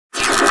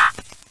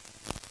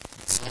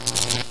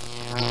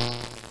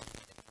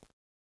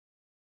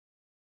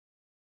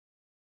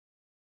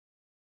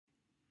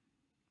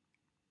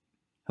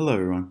Hello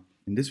everyone.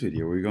 In this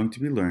video, we're going to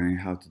be learning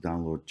how to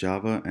download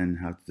Java and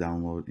how to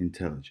download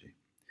IntelliJ.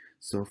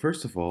 So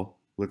first of all,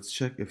 let's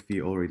check if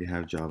we already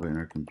have Java in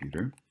our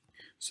computer.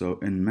 So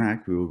in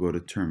Mac, we will go to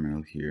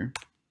Terminal here,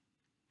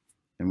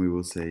 and we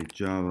will say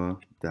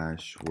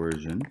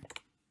java-version,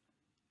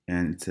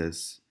 and it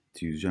says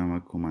to use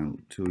Java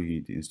command tool, you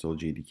need to install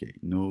JDK.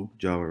 No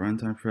Java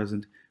runtime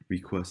present,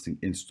 requesting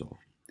install.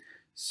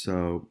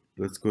 So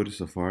let's go to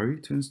Safari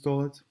to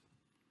install it.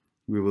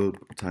 We will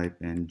type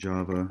in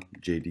Java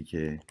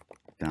JDK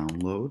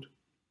download,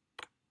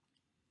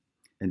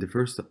 and the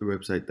first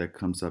website that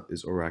comes up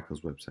is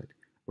Oracle's website.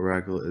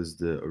 Oracle is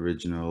the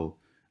original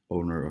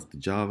owner of the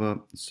Java,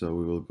 so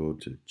we will go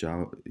to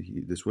Java,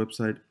 this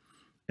website,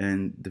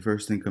 and the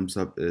first thing comes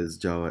up is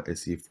Java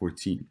SE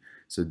 14.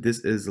 So this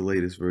is the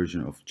latest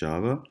version of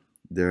Java.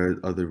 There are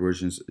other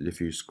versions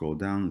if you scroll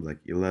down, like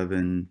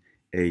 11,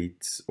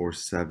 8, or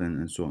 7,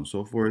 and so on and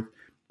so forth.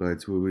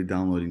 But we'll be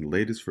downloading the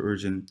latest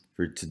version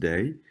for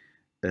today,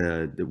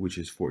 which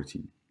is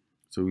 14.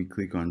 So we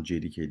click on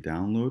JDK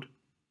download.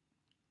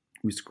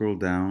 We scroll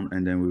down,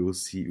 and then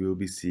we'll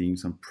be seeing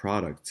some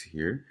products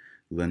here: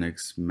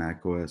 Linux,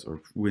 Mac OS,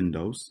 or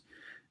Windows.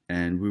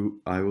 And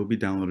I will be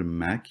downloading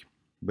Mac,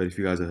 but if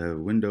you guys have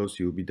Windows,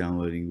 you'll be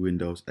downloading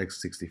Windows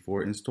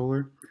x64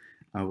 installer.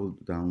 I will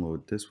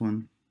download this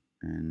one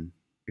and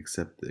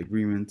accept the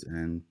agreement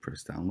and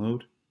press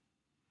download.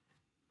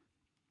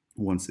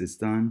 Once it's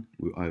done,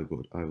 I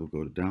will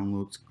go to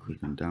downloads,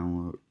 click on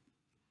download,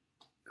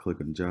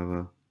 click on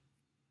Java,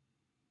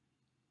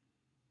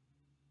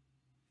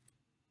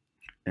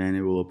 and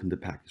it will open the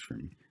package for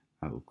me.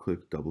 I will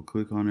double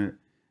click on it,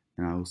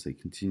 and I will say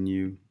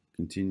continue,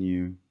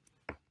 continue,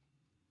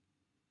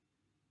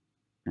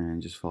 and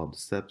just follow the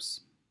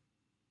steps,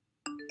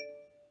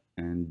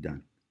 and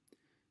done.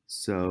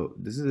 So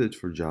this is it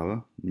for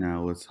Java.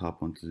 Now let's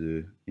hop onto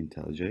the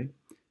IntelliJ.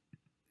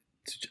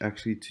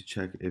 To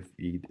check if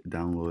we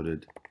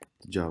downloaded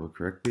Java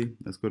correctly,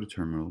 let's go to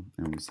terminal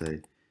and we'll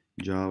say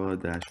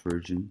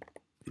java-version,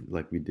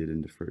 like we did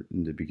in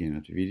the beginning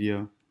of the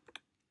video.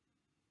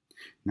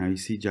 Now you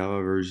see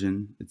Java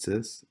version, it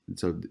says.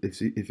 So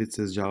if it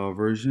says Java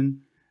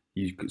version,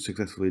 you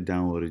successfully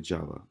downloaded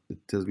Java. It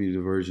tells me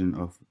the version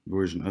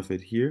of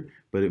it here,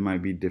 but it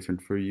might be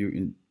different for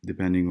you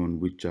depending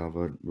on which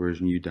Java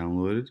version you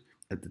downloaded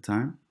at the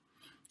time.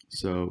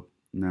 So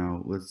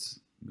now let's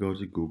go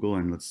to Google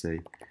and let's say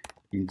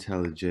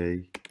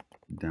IntelliJ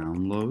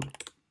download.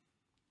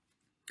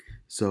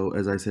 So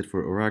as I said,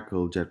 for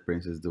Oracle,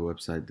 JetBrains is the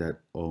website that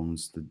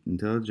owns the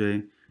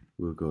IntelliJ.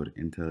 We'll go to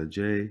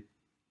IntelliJ,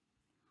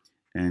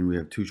 and we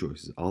have two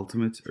choices: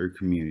 Ultimate or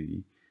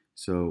Community.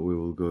 So we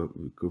will go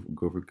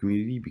for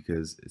Community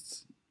because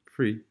it's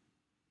free.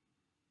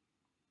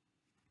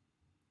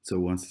 So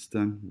once it's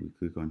done, we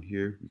click on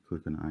here, we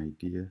click on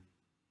Idea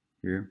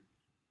here,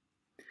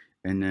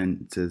 and then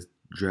it says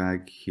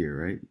drag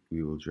here, right?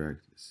 We will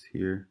drag this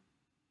here.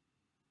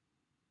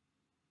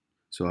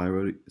 So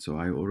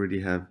I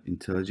already have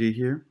IntelliJ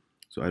here,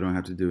 so I don't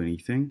have to do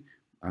anything.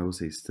 I will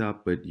say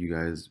stop, but you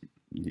guys,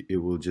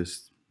 it will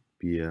just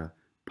be a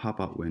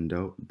pop-up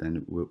window. Then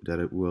it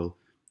will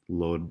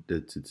load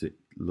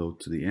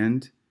to the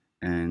end,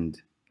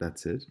 and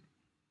that's it.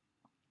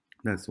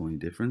 That's the only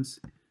difference.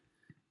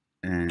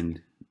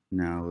 And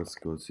now let's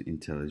go to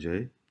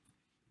IntelliJ.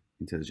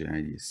 IntelliJ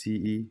ID is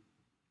CE.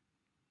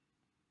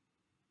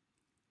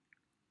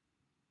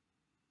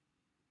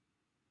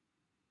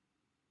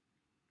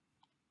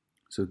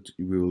 So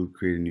we will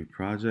create a new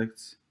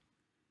project.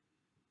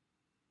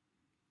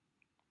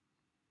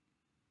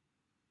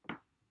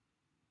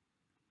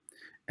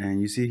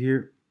 And you see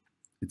here,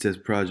 it says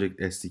project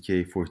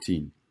SDK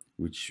 14,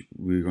 which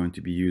we're going to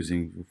be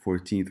using the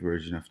 14th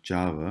version of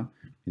Java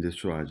in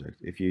this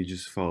project. If you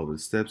just follow the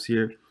steps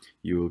here,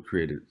 you will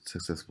create a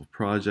successful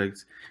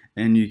project,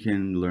 and you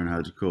can learn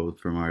how to code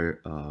from our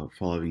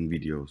following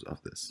videos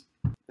of this.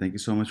 Thank you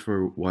so much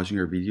for watching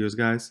our videos,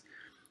 guys.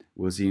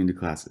 We'll see you in the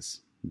classes.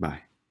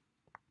 Bye.